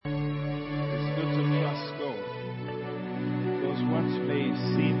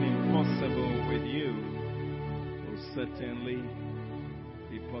impossible with you will certainly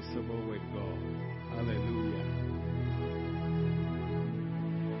be possible with God. Hallelujah.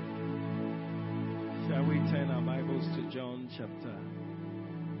 Shall we turn our Bibles to John chapter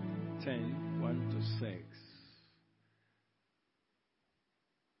 10, 1 to 6?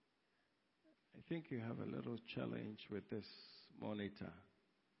 I think you have a little challenge with this monitor.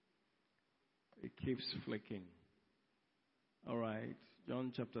 It keeps flicking. All right.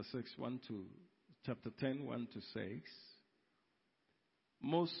 John chapter 10, 1 to 6.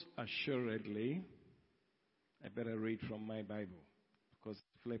 Most assuredly, I better read from my Bible because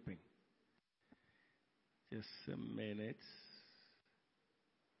it's flipping. Just a minute.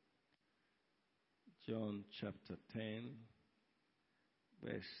 John chapter 10,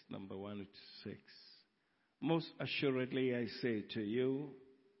 verse number 1 to 6. Most assuredly I say to you,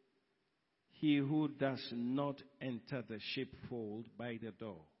 he who does not enter the sheepfold by the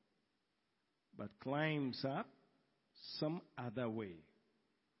door, but climbs up some other way,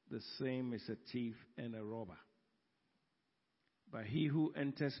 the same is a thief and a robber. But he who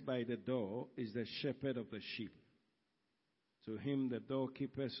enters by the door is the shepherd of the sheep. To him the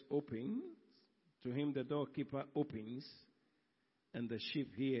doorkeeper opens, and the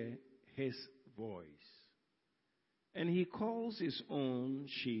sheep hear his voice. And he calls his own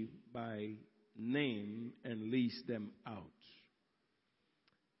sheep by name and leads them out.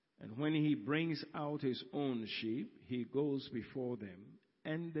 And when he brings out his own sheep, he goes before them,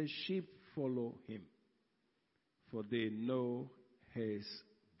 and the sheep follow him, for they know his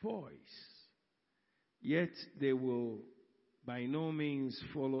voice. Yet they will by no means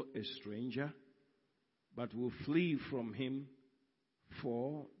follow a stranger, but will flee from him,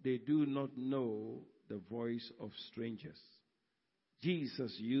 for they do not know the voice of strangers.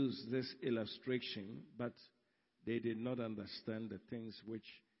 Jesus used this illustration, but they did not understand the things which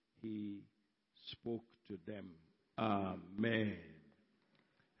he spoke to them. Amen.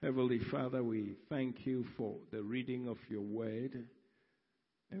 Heavenly Father, we thank you for the reading of your word,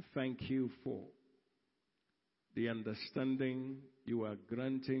 and thank you for the understanding you are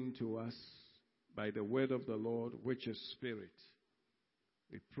granting to us by the word of the Lord, which is spirit.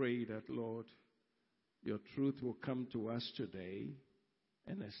 We pray that, Lord, your truth will come to us today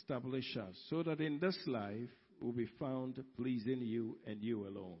and establish us, so that in this life we'll be found pleasing you and you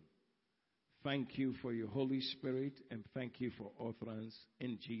alone. Thank you for your Holy Spirit, and thank you for utterance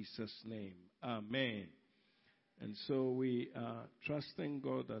in Jesus' name. Amen. And so we are trusting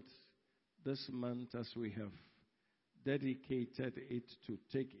God that this month, as we have dedicated it to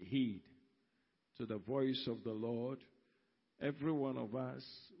take heed to the voice of the Lord, every one of us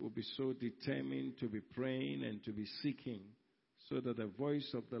will be so determined to be praying and to be seeking, so that the voice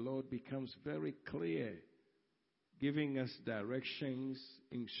of the Lord becomes very clear, giving us directions,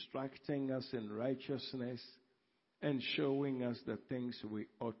 instructing us in righteousness, and showing us the things we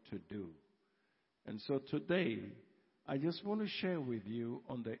ought to do. And so today, I just want to share with you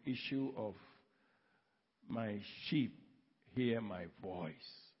on the issue of my sheep hear my voice.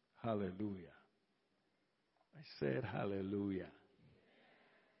 Hallelujah. I said hallelujah.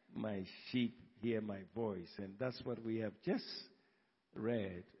 My sheep hear my voice. And that's what we have just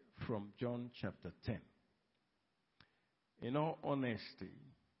read from John chapter 10. In all honesty,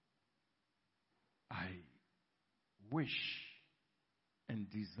 I wish and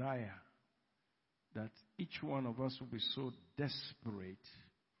desire that each one of us will be so desperate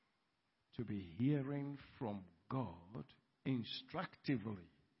to be hearing from God instructively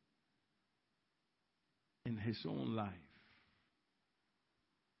in his own life.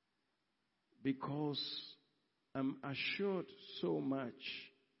 Because I'm assured so much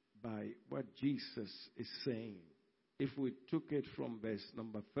by what Jesus is saying. If we took it from verse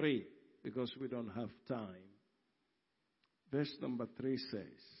number 3, because we don't have time. Verse number 3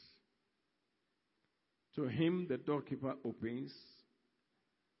 says, to him the doorkeeper opens,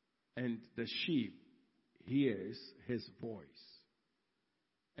 and the sheep hears his voice.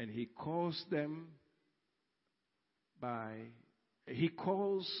 And he calls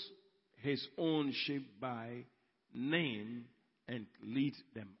his own sheep by name and leads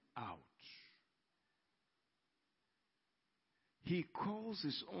them out. He calls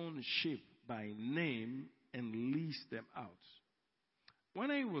his own sheep by name and leads them out.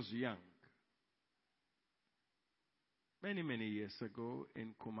 When I was young, many, many years ago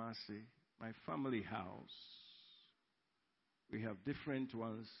in Kumasi, my family house, we have different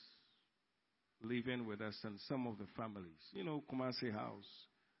ones living with us and some of the families. You know, Kumasi house,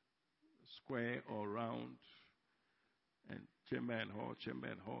 square or round, and chamber and hall, chamber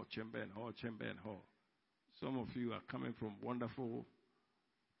and hall, chamber and hall, chamber and hall. Some of you are coming from wonderful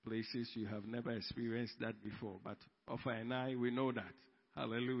places you have never experienced that before. But Offa and I, we know that.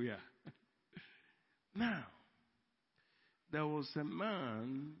 Hallelujah. Now, there was a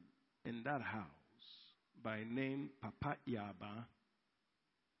man in that house by name Papa Yaba.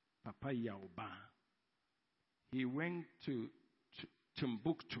 Papa Yauba. He went to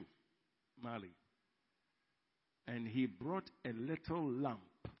Timbuktu, Mali, and he brought a little lamb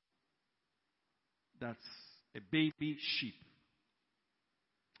that's a baby sheep.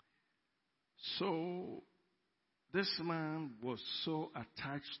 So this man was so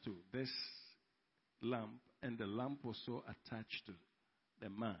attached to this lamb, and the lamb was so attached to the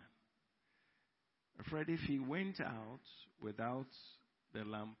man. Afraid if he went out without the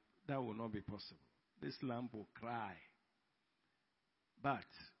lamb, that will not be possible. This lamb will cry. But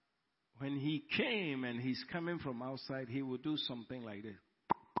when he came and he's coming from outside, he will do something like this.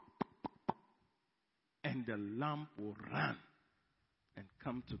 And the lamb will run and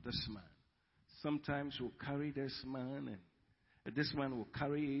come to this man. Sometimes we'll carry this man, and this man will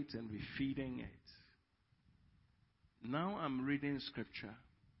carry it and be feeding it. Now I'm reading scripture.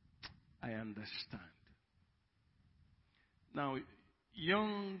 I understand. Now,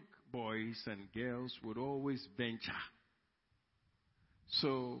 young boys and girls would always venture.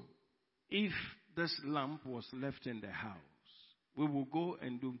 So, if this lamp was left in the house, we will go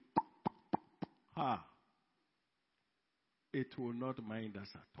and do it will not mind us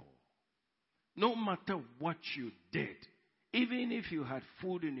at all. No matter what you did, even if you had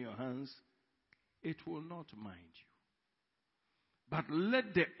food in your hands, it will not mind you. But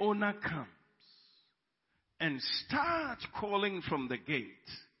let the owner come and start calling from the gate.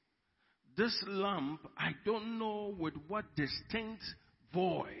 This lamp, I don't know with what distinct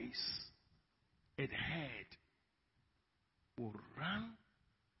voice it heard, will run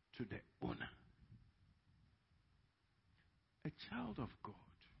to the owner. A child of God,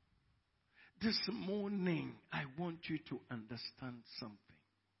 this morning I want you to understand something.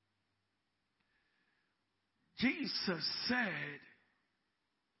 Jesus said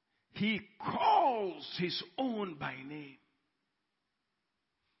he calls his own by name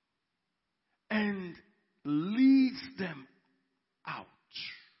and leads them out.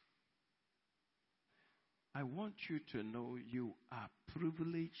 I want you to know you are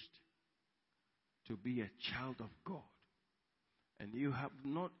privileged to be a child of God. And you have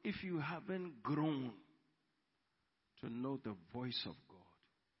not, if you haven't grown to know the voice of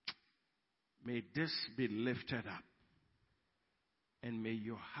God, may this be lifted up. And may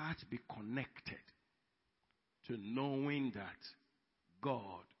your heart be connected to knowing that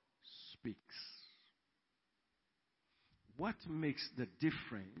God speaks. What makes the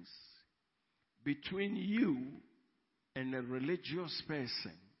difference between you and a religious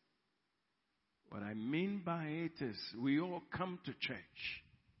person? What I mean by it is we all come to church,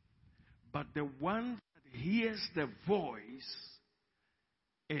 but the one that hears the voice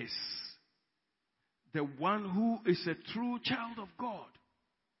is the one who is a true child of God.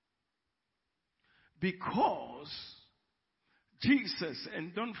 Because Jesus,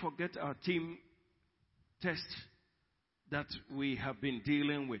 and don't forget our team test that we have been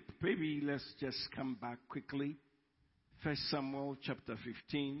dealing with. Maybe let's just come back quickly. 1 Samuel chapter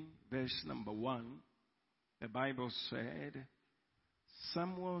 15, verse number 1. The Bible said,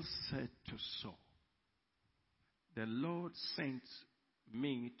 Samuel said to Saul, the Lord sent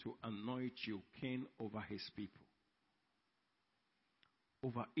me to anoint you king over his people,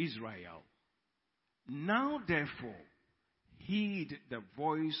 over Israel. Now therefore, heed the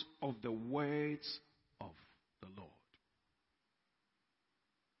voice of the words of the Lord.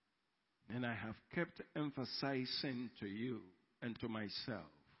 And I have kept emphasizing to you and to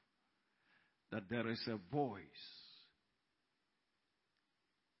myself that there is a voice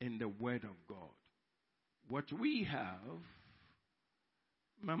in the Word of God. What we have,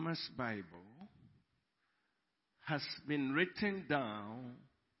 Mama's Bible, has been written down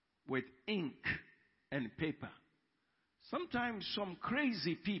with ink and paper. Sometimes some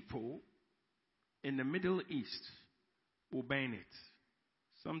crazy people in the Middle East will burn it.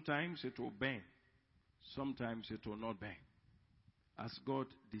 Sometimes it will burn. Sometimes it will not burn, as God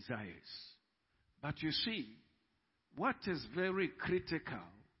desires. But you see, what is very critical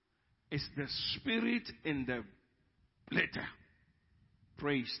is the spirit in the letter.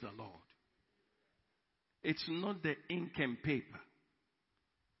 Praise the Lord. It's not the ink and paper.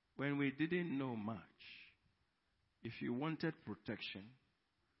 When we didn't know much, if you wanted protection,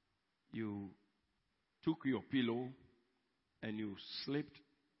 you took your pillow and you slipped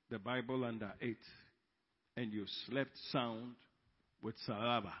the Bible under it, and you slept sound with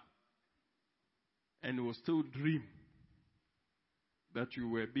Saraba, and you will still dream that you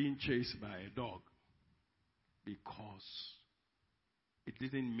were being chased by a dog because it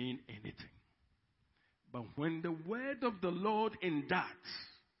didn't mean anything. But when the word of the Lord in that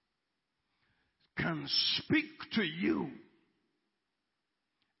can speak to you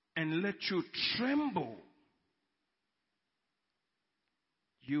and let you tremble,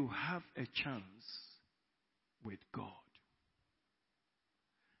 you have a chance with God.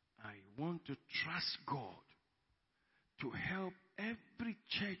 I want to trust God to help every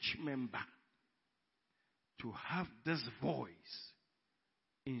church member to have this voice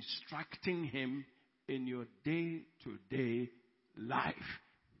instructing him in your day-to-day life,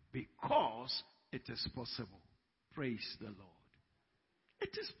 because it is possible. Praise the Lord. It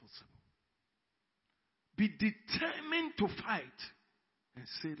is possible. Be determined to fight and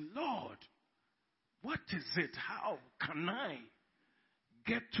say, Lord, what is it? How can I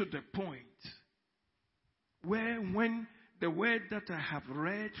get to the point where when the word that I have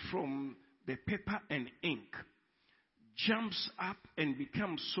read from the paper and ink jumps up and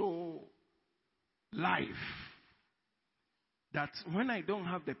becomes so live that when I don't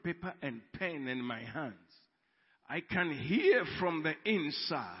have the paper and pen in my hands, I can hear from the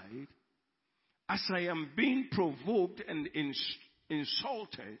inside as I am being provoked and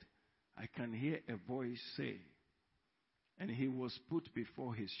insulted. I can hear a voice say, and he was put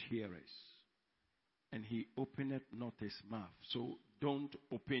before his hearers, and he opened not his mouth. So don't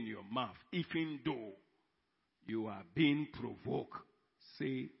open your mouth. Even though you are being provoked,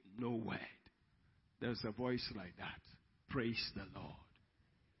 say no word. There's a voice like that. Praise the Lord.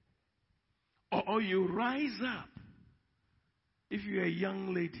 Or you rise up. If you're a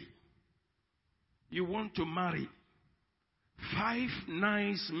young lady, you want to marry. 5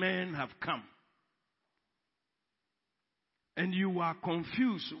 nice men have come. And you are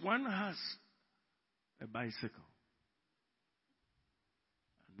confused. One has a bicycle.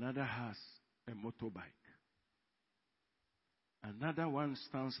 Another has a motorbike. Another one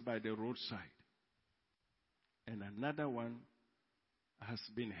stands by the roadside. And another one has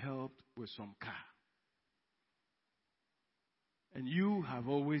been helped with some car. And you have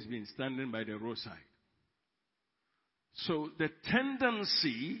always been standing by the roadside. So the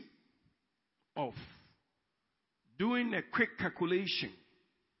tendency of doing a quick calculation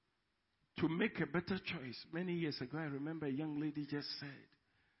to make a better choice. Many years ago, I remember a young lady just said,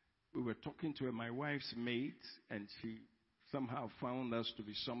 we were talking to my wife's mate, and she somehow found us to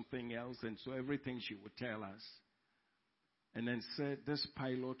be something else, and so everything she would tell us. And then said this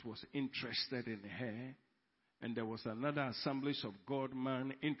pilot was interested in her, and there was another Assemblies of God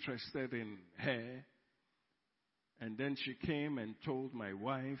man interested in her. And then she came and told my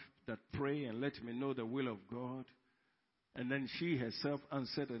wife that pray and let me know the will of God. And then she herself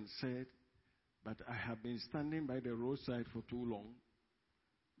answered and said, but I have been standing by the roadside for too long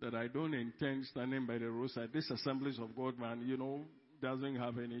that I don't intend standing by the roadside. This Assemblies of God man, doesn't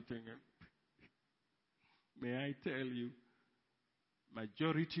have anything. May I tell you,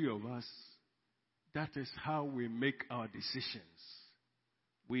 majority of us, that is how we make our decisions.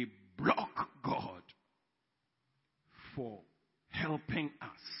 We block God for helping us.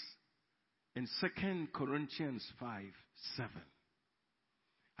 In 2 Corinthians 5:7.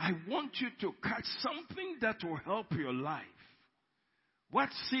 I want you to catch something that will help your life. What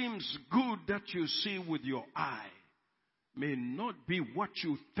seems good that you see with your eye may not be what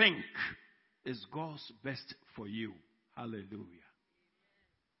you think is God's best for you. Hallelujah.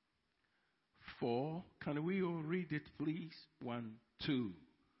 4, can we all read it please? 1, 2.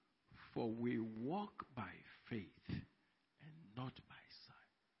 For we walk by faith and not by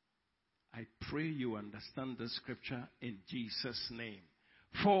sight. I pray you understand the scripture in Jesus' name.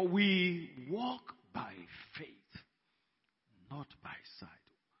 For we walk by faith, not by sight.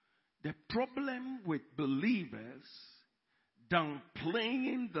 The problem with believers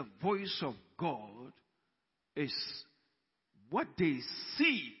downplaying the voice of God is what they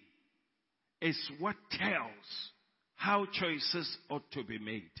see is what tells how choices ought to be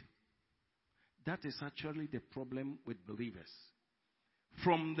made. That is actually the problem with believers.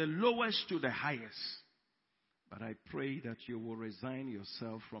 From the lowest to the highest. But I pray that you will resign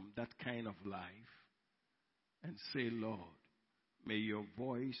yourself from that kind of life and say, Lord, may your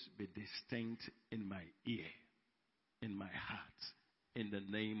voice be distinct in my ear, in my heart, in the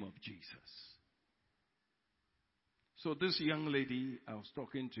name of Jesus. So this young lady I was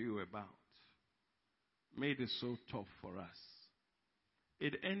talking to you about made it so tough for us.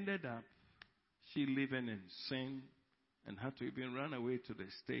 It ended up she living in sin and had to even run away to the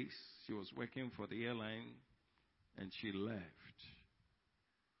States. She was working for the airline and she left.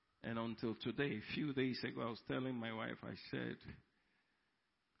 And until today, a few days ago, I was telling my wife, I said,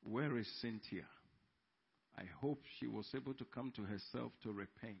 Where is Cynthia? I hope she was able to come to herself to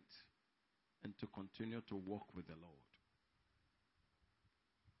repent and to continue to walk with the Lord.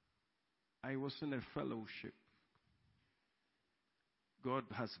 I was in a fellowship. God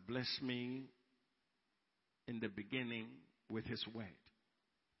has blessed me in the beginning with His word,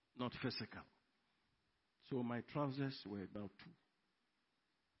 not physical. So my trousers were about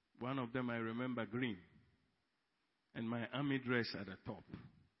 2. One of them I remember green, and my army dress at the top.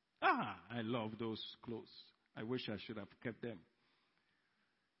 I love those clothes. I wish I should have kept them.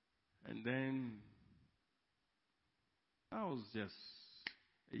 And then I was just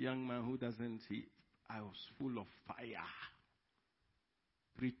a young man who doesn't eat. I was full of fire.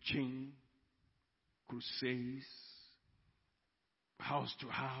 Preaching, crusades, house to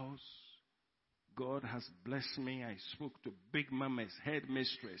house. God has blessed me. I spoke to big mamas,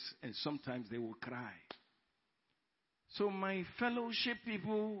 headmistress, and sometimes they will cry. So my fellowship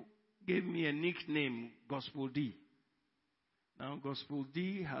people gave me a nickname, Gospel D. Now Gospel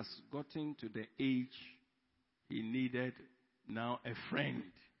D has gotten to the age he needed now a friend.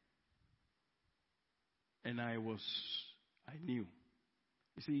 And I knew.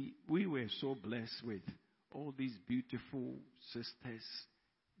 You see, we were so blessed with all these beautiful sisters.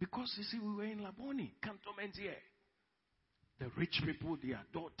 Because, you see, we were in Laboni, cantonment here. The rich people, their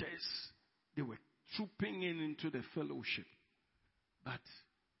daughters, they were trooping into the fellowship. But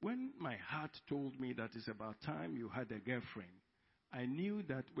when my heart told me that it's about time you had a girlfriend, I knew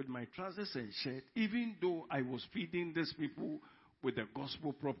that with my trousers and shirt, even though I was feeding these people with the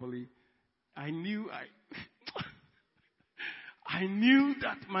gospel properly, I knew I knew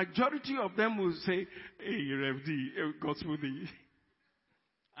that majority of them would say, "Hey, Rev D, gospel D."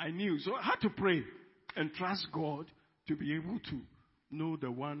 I knew. So I had to pray and trust God to be able to know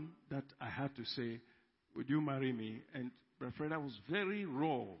the one that I had to say, "Would you marry me?" And my friend, I was very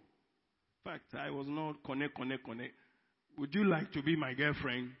raw. In fact, I was not connect. "Would you like to be my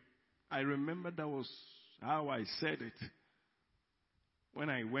girlfriend?" I remember that was how I said it. When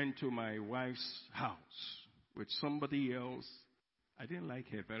I went to my wife's house with somebody else, I didn't like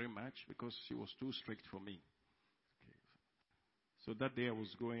her very much because she was too strict for me. Okay. So that day I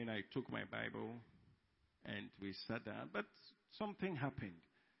was going, I took my Bible and we sat down. But something happened.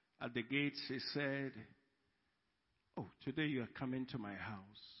 At the gate, she said, "Oh, today you are coming to my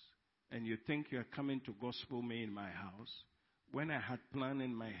house. And you think you are coming to gospel me in my house, when I had planned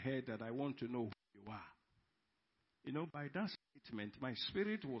in my head that I want to know who you are." You know, by that statement, my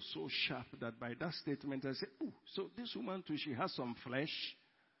spirit was so sharp that by that statement I said, "Oh, so this woman too, she has some flesh."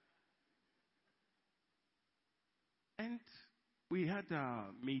 And we had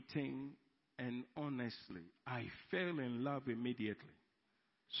a meeting, and honestly, I fell in love immediately.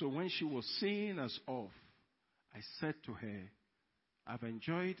 So when she was seeing us off, I said to her, "I've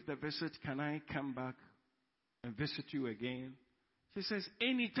enjoyed the visit. Can I come back and visit you again?" She says,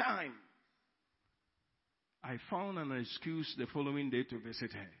 "Anytime." I found an excuse the following day to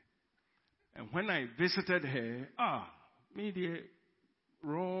visit her. And when I visited her, me the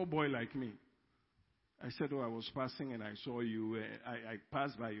raw boy like me. I said, "Oh, I was passing and I saw you. I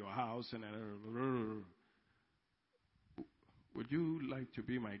passed by your house and would you like to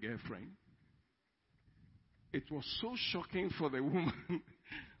be my girlfriend?" It was so shocking for the woman.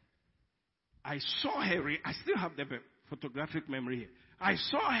 I saw her. I still have the photographic memory here. I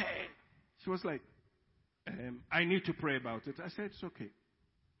saw her. She was like, "I need to pray about it." I said, "It's okay.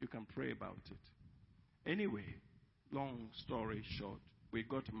 You can pray about it." Anyway, long story short, we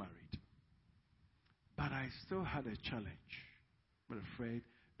got married. But I still had a challenge. I'm afraid.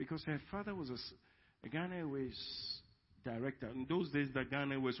 Because her father was a Ghana Airways director. In those days, the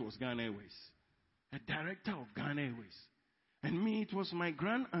Ghana Airways was Ghana Airways. A director of Ghana Airways. And me, it was my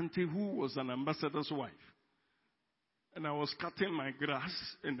grand auntie who was an ambassador's wife. And I was cutting my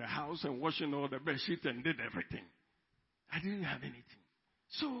grass in the house and washing all the bedsheets and did everything. I didn't have anything.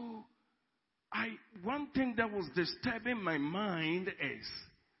 So, one thing that was disturbing my mind is,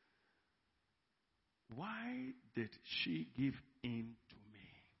 why did she give in to me?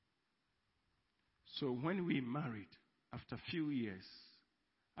 So when we married, after a few years,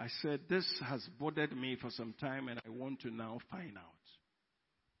 I said, "This has bothered me for some time and I want to now find out.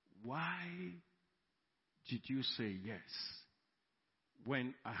 Why did you say yes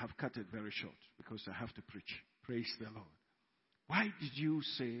when I have cut it very short because I have to preach? Praise the Lord. Why did you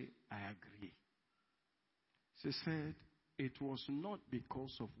say I agree?" She said, "It was not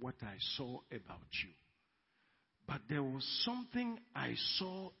because of what I saw about you, but there was something I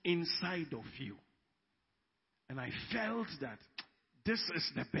saw inside of you. And I felt that this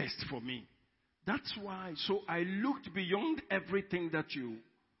is the best for me. That's why. So I looked beyond everything that you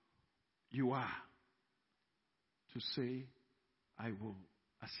you are to say, I will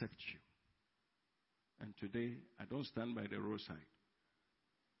accept you. And today, I don't stand by the roadside.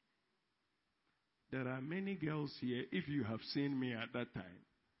 There are many girls here, if you have seen me at that time,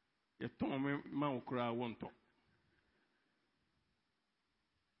 you told me,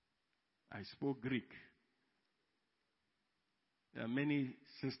 I spoke Greek. There are many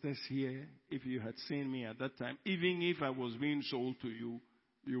sisters here, if you had seen me at that time, even if I was being sold to you,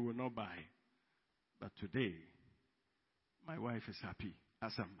 you will not buy. But today, my wife is happy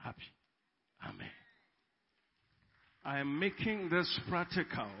as I'm happy. Amen. I am making this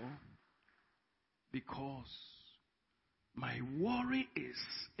practical because my worry is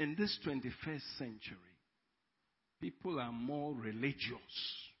in this 21st century, people are more religious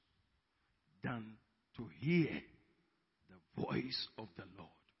than to hear the voice of the Lord.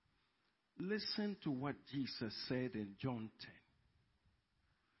 Listen to what Jesus said in John 10.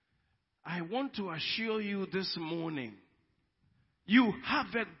 I want to assure you this morning, you have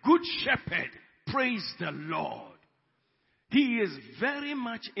a good shepherd. Praise the Lord. He is very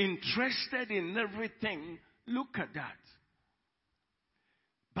much interested in everything. Look at that.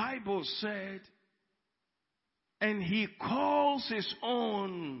 Bible said, and he calls his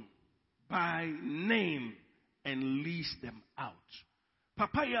own by name and leads them out.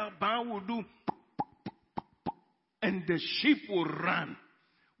 Papaya Ba will do, and the sheep will run.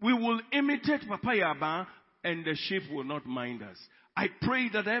 We will imitate Papaya Ba, and the sheep will not mind us. I pray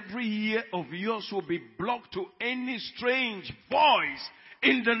that every ear of yours will be blocked to any strange voice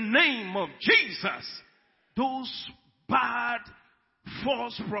in the name of Jesus. Those bad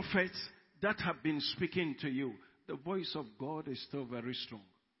false prophets that have been speaking to you, the voice of God is still very strong.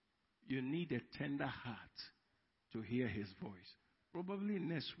 You need a tender heart to hear his voice. Probably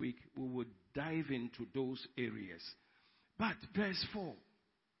next week we will dive into those areas. But verse 4.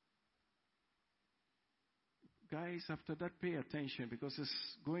 Guys, after that, pay attention because it's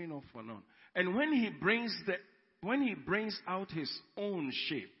going off and on. And when he brings out his own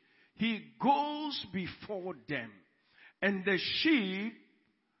sheep, he goes before them, and the sheep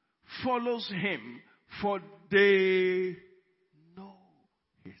follows him, for they know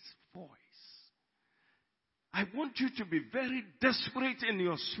his voice. I want you to be very desperate in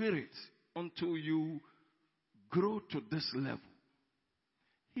your spirit until you grow to this level.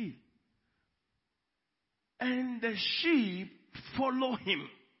 And the sheep follow him,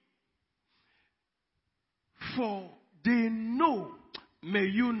 for they know. May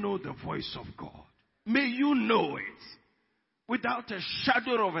you know the voice of God. May you know it. Without a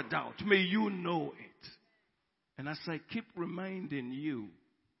shadow of a doubt, may you know it. And as I keep reminding you,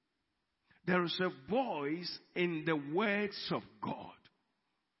 there is a voice in the words of God.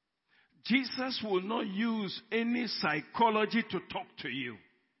 Jesus will not use any psychology to talk to you.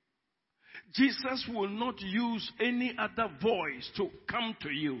 Jesus will not use any other voice to come to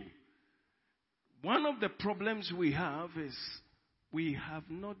you. One of the problems we have is we have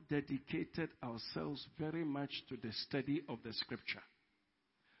not dedicated ourselves very much to the study of the scripture.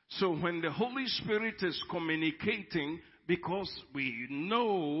 So when the Holy Spirit is communicating, because we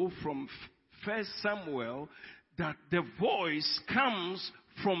know from 1 Samuel that the voice comes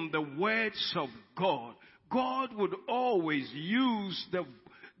from the words of God, God would always use the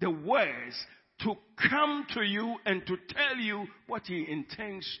words to come to you and to tell you what he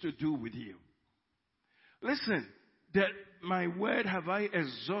intends to do with you. Listen, that my word have I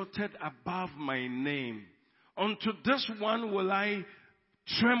exalted above my name. Unto this one will I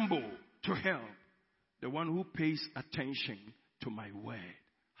tremble to help. The one who pays attention to my word.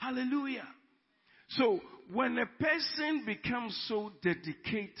 Hallelujah. So when a person becomes so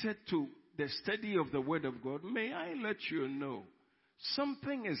dedicated to the study of the word of God, may I let you know,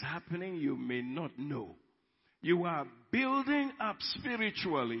 something is happening you may not know. You are building up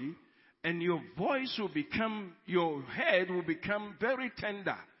spiritually, and your voice will become, your head will become very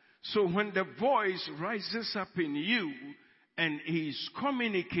tender. So when the voice rises up in you and he's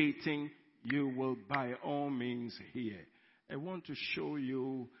communicating, you will by all means hear. I want to show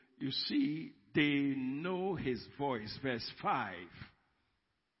you, you see, they know his voice. Verse 5.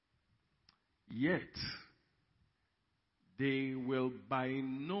 Yet they will by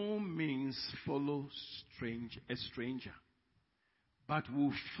no means follow a stranger, but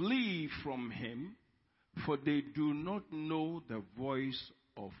will flee from him, for they do not know the voice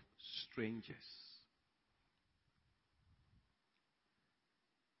of strangers.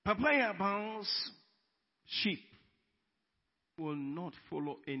 Papaya Ba's sheep will not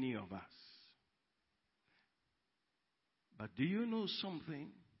follow any of us. But do you know something?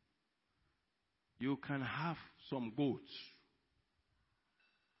 You can have some goats.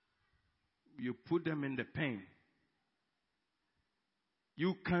 you put them in the pen.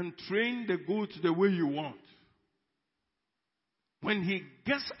 You can train the goat the way you want. When he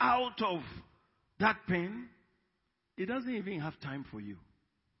gets out of that pen, he doesn't even have time for you.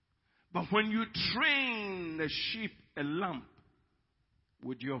 But when you train a sheep, a lamb,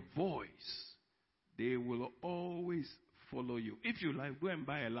 with your voice, they will always follow you. If you like, go and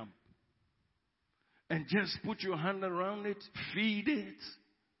buy a lamb. And just put your hand around it, feed it,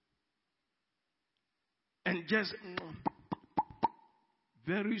 and just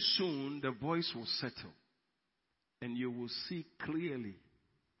very soon the voice will settle. And you will see clearly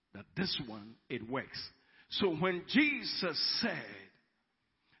that this one, it works. So when Jesus said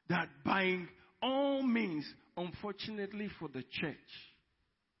that by all means, unfortunately for the church,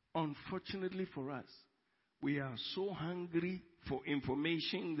 unfortunately for us, we are so hungry for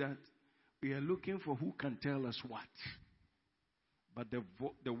information that we are looking for who can tell us what. But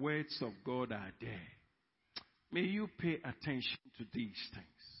the words of God are there. May you pay attention to these things.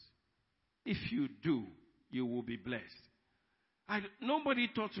 If you do, you will be blessed. Nobody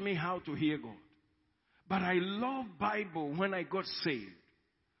taught me how to hear God. But I love Bible when I got saved.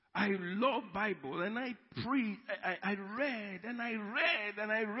 I love Bible and I read and I read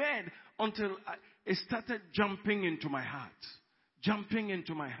and I read until it started jumping into my heart. Jumping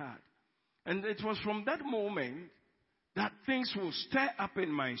into my heart. And it was from that moment that things will stir up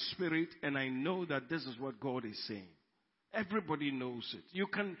in my spirit and I know that this is what God is saying. Everybody knows it. You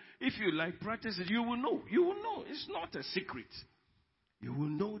can, if you like, practice it. You will know. You will know. It's not a secret. You will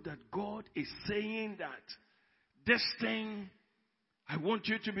know that God is saying that this thing, I want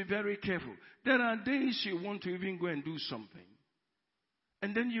you to be very careful. There are days you want to even go and do something.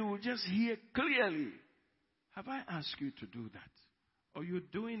 And then you will just hear clearly, have I asked you to do that? Or you're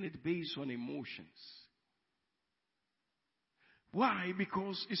doing it based on emotions? Why?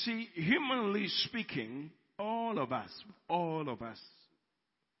 Because, you see, humanly speaking, all of us,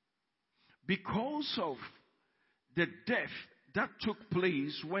 because of the death that took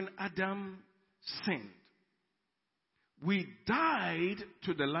place when Adam sinned, we died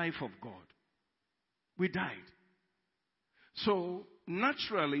to the life of God. We died. So,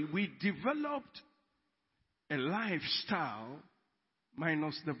 naturally, we developed a lifestyle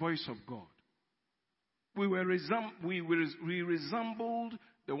minus the voice of God. We resembled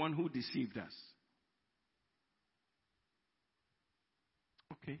the one who deceived us.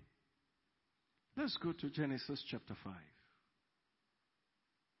 Okay. Let's go to Genesis chapter 5.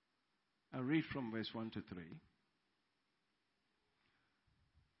 I'll read from verse 1 to 3.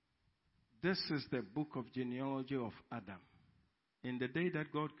 This is the book of genealogy of Adam. In the day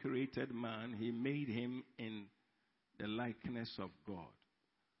that God created man, he made him in the likeness of God.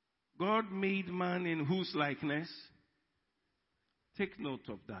 God made man in whose likeness? Take note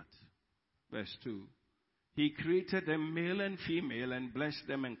of that. Verse 2. He created them male and female and blessed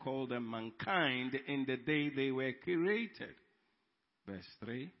them and called them mankind in the day they were created. Verse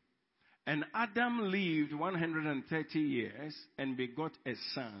 3. And Adam lived 130 years and begot a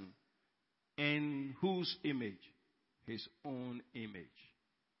son. In whose image? His own image.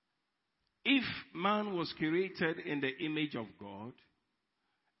 If man was created in the image of God,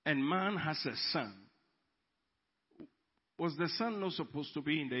 and man has a son, was the son not supposed to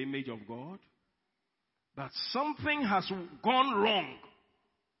be in the image of God? But something has gone wrong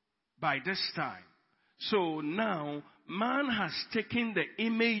by this time. So now, man has taken the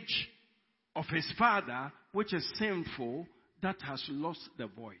image of his father, which is sinful, that has lost the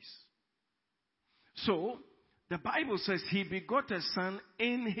voice. So, the Bible says he begot a son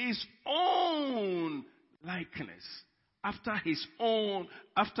in his own likeness, after his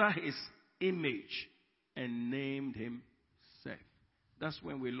image, and named him Seth. That's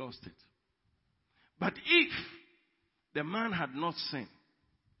when we lost it. But if the man had not sinned,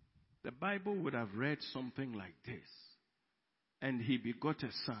 the Bible would have read something like this. And he begot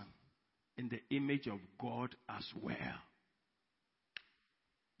a son in the image of God as well.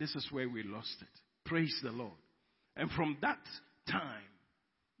 This is where we lost it. Praise the Lord. And from that time,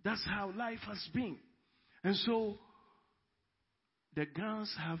 that's how life has been. And so, the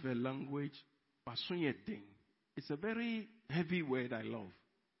girls have a language, it's a very heavy word I love.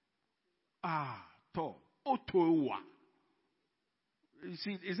 Otowa. You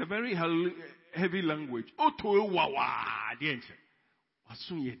see, it's a very heavy language. Otowa.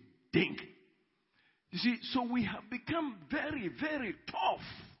 You see, so we have become very, very tough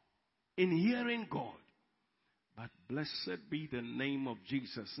in hearing God. But blessed be the name of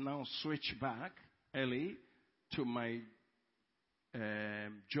Jesus. Now switch back, Ellie, to my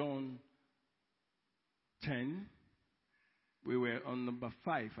John 10. We were on number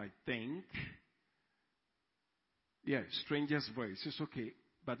 5, I think. Yeah, stranger's voice. It's okay.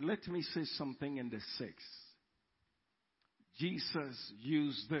 But let me say something in the 6. Jesus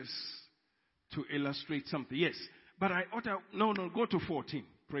used this to illustrate something. Yes. But I ought to, no, go to 14.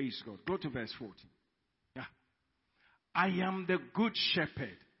 Praise God. Go to verse 14. Yeah. I am the good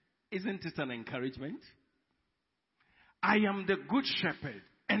shepherd. Isn't it an encouragement? I am the good shepherd,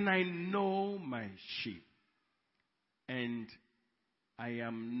 and I know my sheep. And I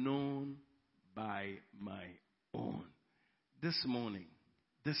am known by my own. This morning,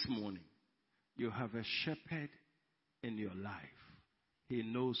 you have a shepherd in your life. He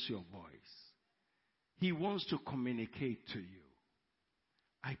knows your voice. He wants to communicate to you.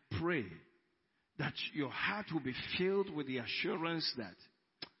 I pray that your heart will be filled with the assurance that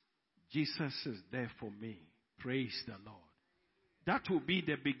Jesus is there for me. Praise the Lord. That will be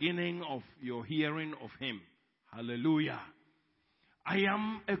the beginning of your hearing of him. Hallelujah. I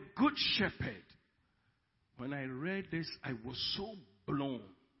am a good shepherd. When I read this, I was so blown.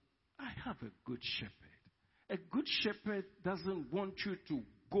 I have a good shepherd. A good shepherd doesn't want you to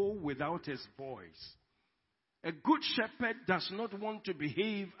go without his voice. A good shepherd does not want to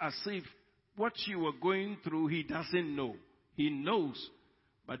behave as if what you are going through, he doesn't know. He knows.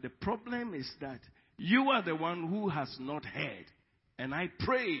 But the problem is that you are the one who has not heard. And I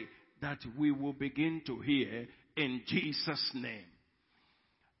pray that we will begin to hear in Jesus' name.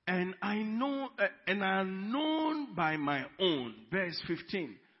 And I know, and I am known by my own. Verse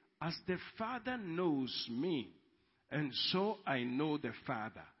 15. As the Father knows me, and so I know the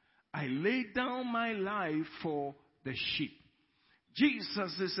Father. I lay down my life for the sheep.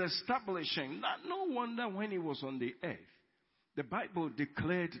 Jesus is establishing that. No wonder when he was on the earth, the Bible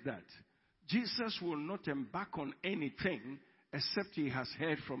declared that Jesus will not embark on anything except he has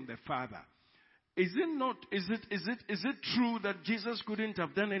heard from the Father. Is it true that Jesus couldn't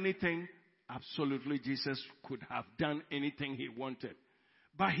have done anything? Absolutely, Jesus could have done anything he wanted.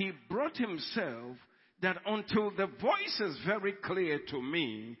 But he brought himself that until the voice is very clear to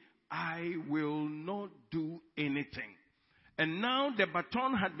me, I will not do anything. And now the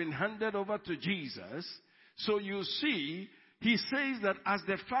baton had been handed over to Jesus. So you see, he says that as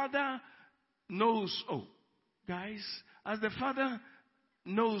the Father knows, as the Father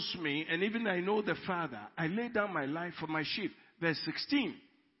knows me, and even I know the Father, I lay down my life for my sheep. Verse 16.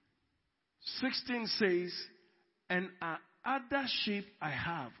 16 says, and other sheep I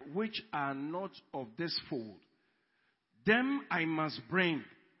have, which are not of this fold. Them I must bring,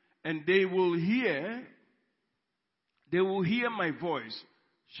 and they will hear my voice.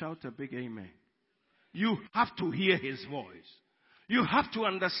 Shout a big amen. You have to hear his voice. You have to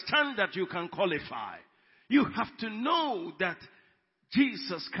understand that you can qualify. You have to know that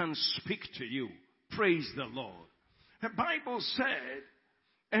Jesus can speak to you. Praise the Lord. The Bible said,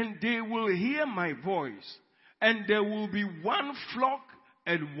 and they will hear my voice, and there will be one flock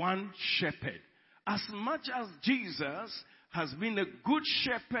and one shepherd. As much as Jesus has been a good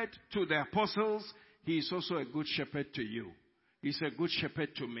shepherd to the apostles, he is also a good shepherd to you. He's a good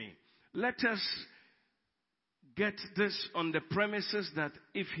shepherd to me. Let us get this on the premises that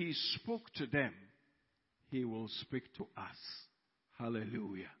if he spoke to them, he will speak to us.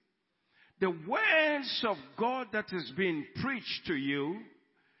 Hallelujah. The words of God that is being preached to you,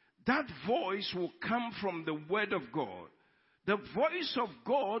 that voice will come from the word of God. The voice of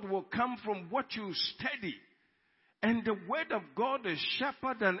God will come from what you study. And the word of God is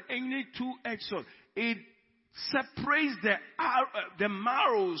sharper than any two-edged sword. It separates the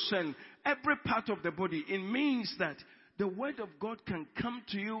marrows and every part of the body. It means that the word of God can come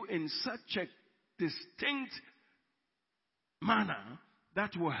to you in such a distinct manner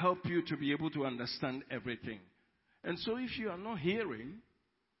that will help you to be able to understand everything. And so if you are not hearing,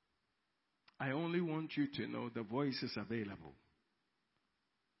 I only want you to know the voice is available.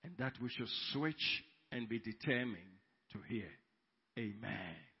 And that we should switch and be determined to hear.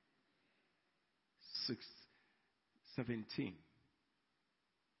 Amen. 17.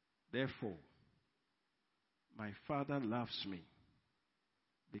 Therefore, my Father loves me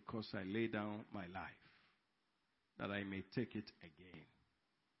because I lay down my life, that I may take it again.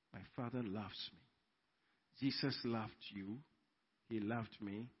 My Father loves me. Jesus loved you. He loved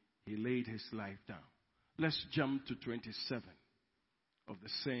me. He laid his life down. Let's jump to 27 of the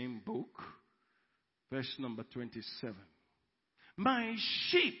same book. Verse number 27. My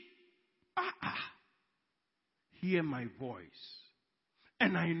sheep hear my voice,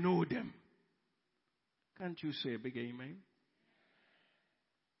 and I know them. Can't you say a big amen?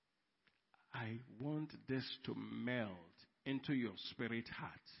 I want this to melt into your spirit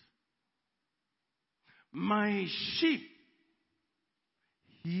heart. My sheep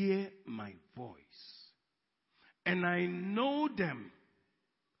hear my voice, and I know them,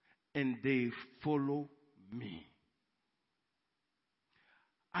 and they follow me.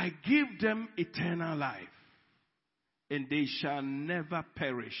 I give them eternal life, and they shall never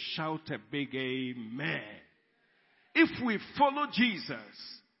perish. Shout a big amen. If we follow Jesus,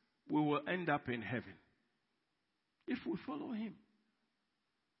 we will end up in heaven. If we follow him,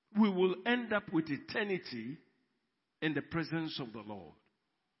 we will end up with eternity in the presence of the Lord.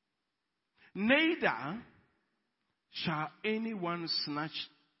 Neither shall anyone snatch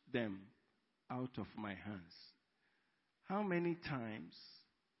them out of my hands. How many times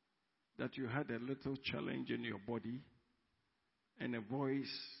that you had a little challenge in your body and a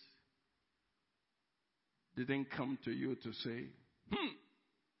voice didn't come to you to say,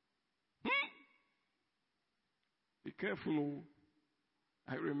 be careful.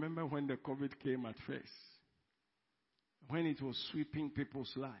 I remember when the COVID came at first, when it was sweeping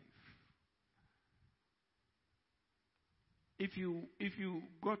people's life. If you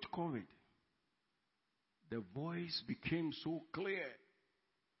got COVID, the voice became so clear.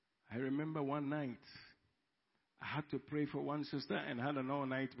 I remember one night, I had to pray for one sister and had an all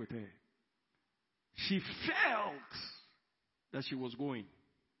night with her. She felt that she was going.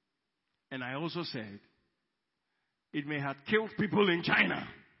 And I also said, it may have killed people in China.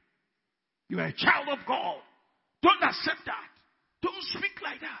 You are a child of God. Don't accept that. Don't speak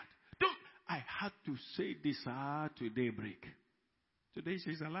like that. Don't. I had to say this to daybreak. Today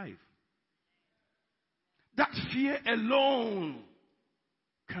she's alive. That fear alone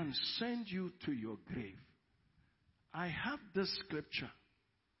can send you to your grave. I have this scripture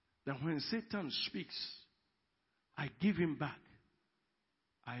that when Satan speaks, I give him back.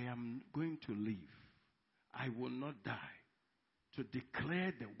 I am going to live. I will not die, to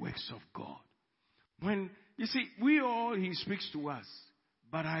declare the works of God. When, you see, he speaks to us,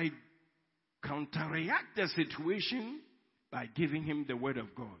 but I counteract the situation by giving him the word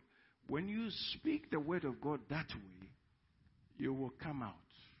of God. When you speak the word of God that way, you will come out.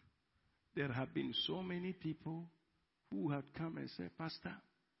 There have been so many people who had come and said, Pastor,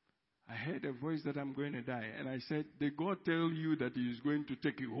 I heard a voice that I'm going to die. And I said, did God tell you that he is going to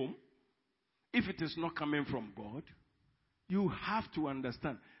take you home? If it is not coming from God, you have to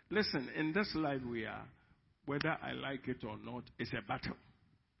understand. Listen, in this life we are, whether I like it or not, it's a battle.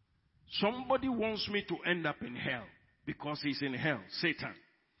 Somebody wants me to end up in hell because he's in hell, Satan.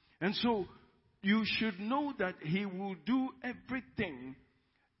 And so you should know that he will do everything.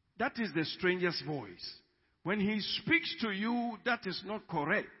 That is the stranger's voice. When he speaks to you, that is not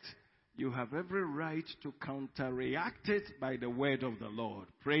correct. You have every right to counteract it by the word of the Lord.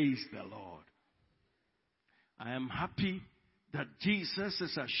 Praise the Lord. I am happy that Jesus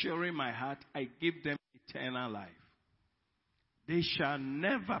is assuring my heart, I give them eternal life. They shall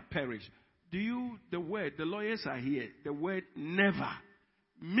never perish. The lawyers are here. The word never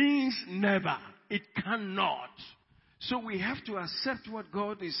means never. It cannot. So we have to accept what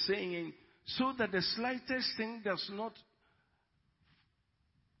God is saying so that the slightest thing does not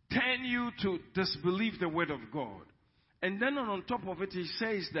turn you to disbelieve the word of God. And then on top of it, he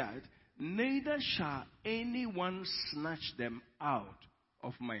says that neither shall anyone snatch them out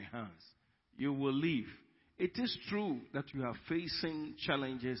of my hands. You will live. It is true that you are facing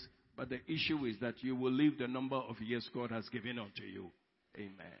challenges, but the issue is that you will live the number of years God has given unto you.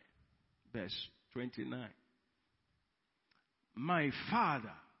 Amen. Verse 29. My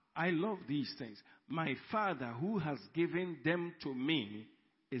Father, I love these things. My Father who has given them to me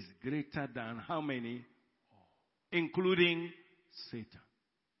is greater than how many? Including Satan.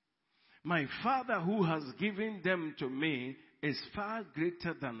 My Father who has given them to me is far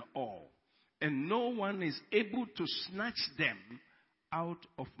greater than all. And no one is able to snatch them out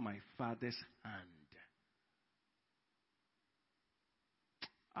of my Father's hand.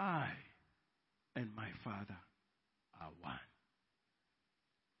 I and my Father are one.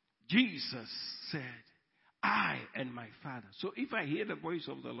 Jesus said, I and my Father. So if I hear the voice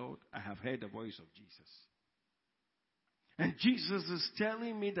of the Lord, I have heard the voice of Jesus. And Jesus is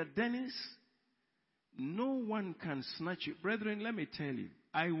telling me that, Dennis, no one can snatch you. Brethren, let me tell you,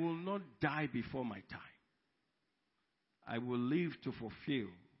 I will not die before my time. I will live to fulfill.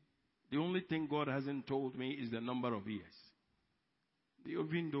 The only thing God hasn't told me is the number of years.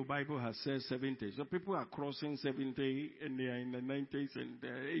 Even though the Bible has said 70. So people are crossing 70 and they are in the 90s and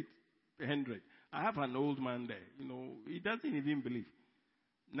 800. I have an old man there. He doesn't even believe.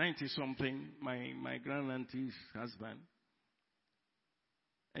 90-something, my grand auntie's husband.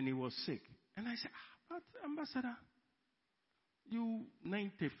 And he was sick. And I said, but Ambassador, you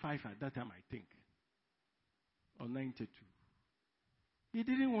 95 at that time, I think. Or 92. He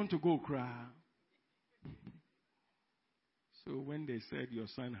didn't want to go cry. So when they said, your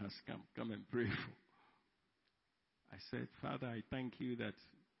son has come and pray for, I said, Father, I thank you that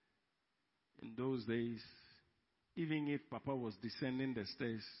in those days, even if Papa was descending the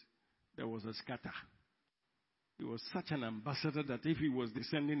stairs, there was a scatter. He was such an ambassador that if he was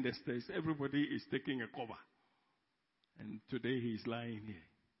descending the stairs, everybody is taking a cover. And today he's lying here.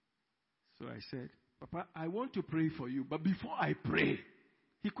 So I said, Papa, I want to pray for you, but before I pray,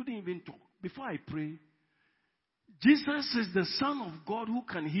 he couldn't even talk. Before I pray, Jesus is the Son of God who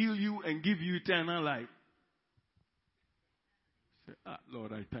can heal you and give you eternal life. I said,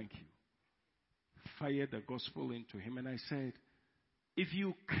 Lord, I thank you. Fired the gospel into him, and I said, if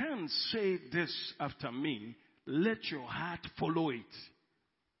you can say this after me, let your heart follow it.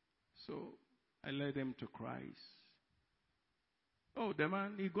 So I led him to Christ. Oh, the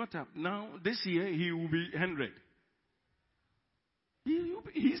man, he got up. Now, this year, he will be 100.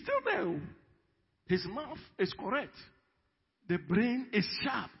 He's still there. His mouth is correct. The brain is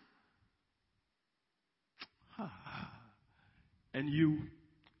sharp. And you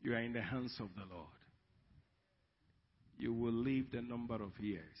are in the hands of the Lord. You will live the number of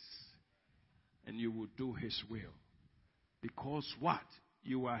years. And you will do his will. Because what?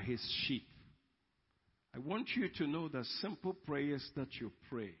 You are his sheep. I want you to know the simple prayers that you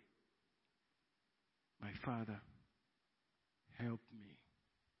pray. My Father, help me.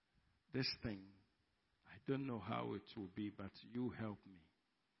 This thing, I don't know how it will be, but you help me.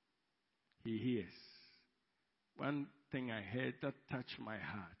 He hears. One thing I heard that touched my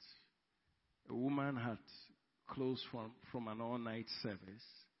heart. A woman had closed from an all-night service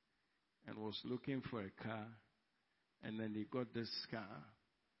and was looking for a car, and then he got this car.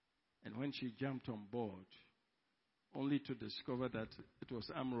 And when she jumped on board, only to discover that it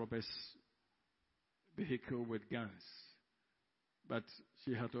was armed robbers' vehicle with guns. But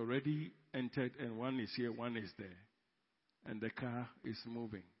she had already entered, and one is here, one is there. And the car is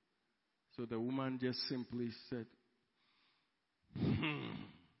moving. So the woman just simply said,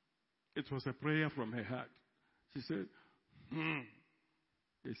 It was a prayer from her heart. She said,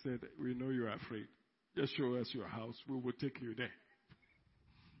 He said, we know you are afraid. Just show us your house. We will take you there.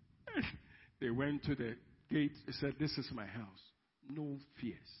 They went to the gate. He said, this is my house. No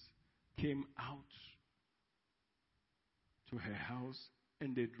fears. Came out to her house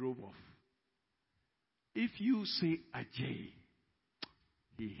and they drove off. If you say Ajay,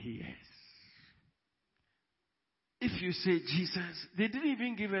 he hears. If you say Jesus, they didn't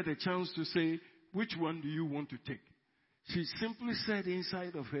even give her the chance to say, which one do you want to take? She simply said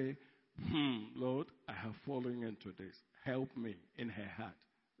inside of her, Lord, I have fallen into this. Help me. In her heart.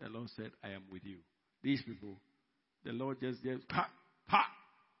 The Lord said, I am with you. These people, the Lord just take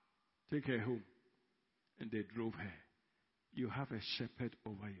her home. And they drove her. You have a shepherd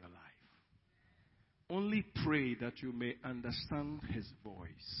over your life. Only pray that you may understand his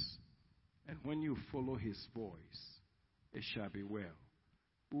voice. And when you follow his voice, it shall be well.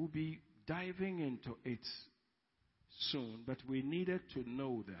 We'll be diving into it soon, but we needed to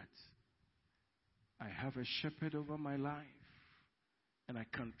know that I have a shepherd over my life, and I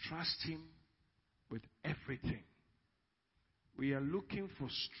can trust him with everything. We are looking for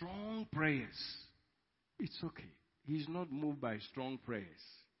strong prayers. It's okay. He's not moved by strong prayers.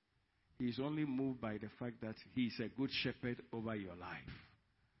 He's only moved by the fact that he's a good shepherd over your life.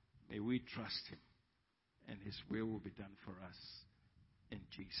 May we trust him, and his will be done for us. In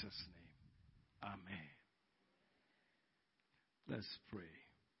Jesus' name. Amen. Let's pray.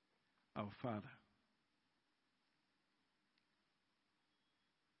 Our Father,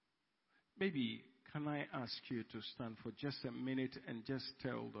 maybe can I ask you to stand for just a minute and just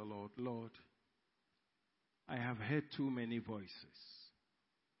tell the Lord, Lord, I have heard too many voices.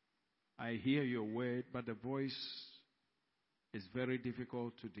 I hear your word, but the voice is very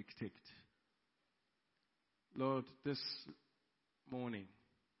difficult to dictate. Lord, this morning,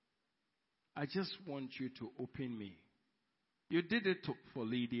 I just want you to open me. You did it for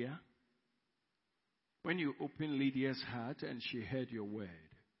Lydia. When you opened Lydia's heart and she heard your word,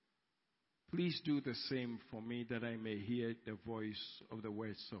 please do the same for me that I may hear the voice of the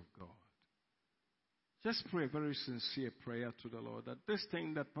words of God. Just pray a very sincere prayer to the Lord that this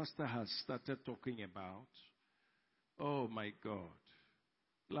thing that Pastor has started talking about, oh my God.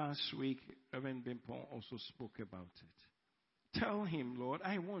 Last week, Reverend Bimpon also spoke about it. Tell him, Lord,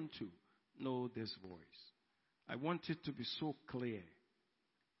 I want to know this voice. I want it to be so clear.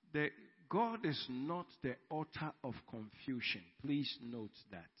 That God is not the author of confusion. Please note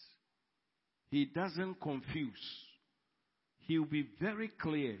that. He doesn't confuse. He will be very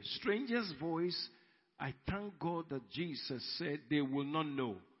clear. Stranger's voice I thank God that Jesus said they will not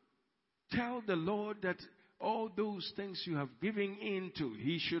know. Tell the Lord that all those things you have given into,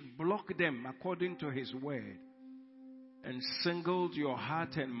 He should block them according to His word. And single your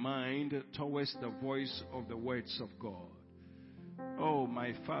heart and mind towards the voice of the words of God. Oh,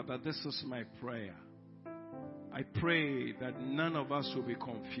 my Father, this is my prayer. I pray that none of us will be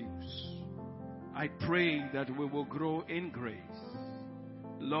confused. I pray that we will grow in grace.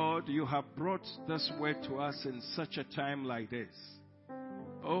 Lord, you have brought this word to us in such a time like this.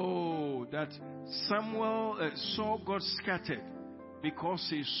 Oh, that Saul got scattered because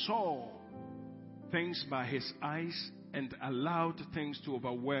he saw things by his eyes and allowed things to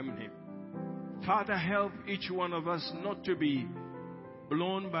overwhelm him. Father, help each one of us not to be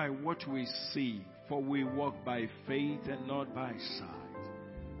blown by what we see, for we walk by faith and not by sight.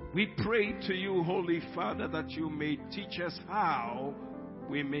 We pray to you, Holy Father, that you may teach us how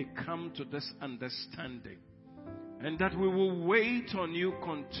we may come to this understanding, and that we will wait on you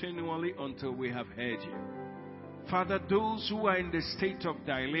continually until we have heard you. Father, those who are in the state of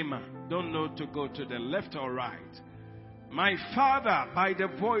dilemma, don't know to go to the left or right, my Father, by the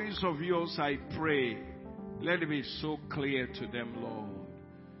voice of yours I pray, let it be so clear to them, Lord.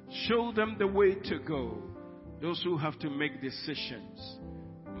 Show them the way to go. Those who have to make decisions,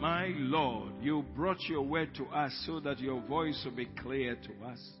 my Lord, you brought your word to us so that your voice will be clear to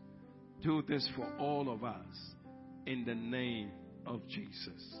us. Do this for all of us in the name of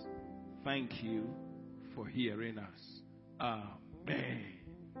Jesus. Thank you for hearing us. Amen.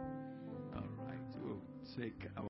 All right, we'll take our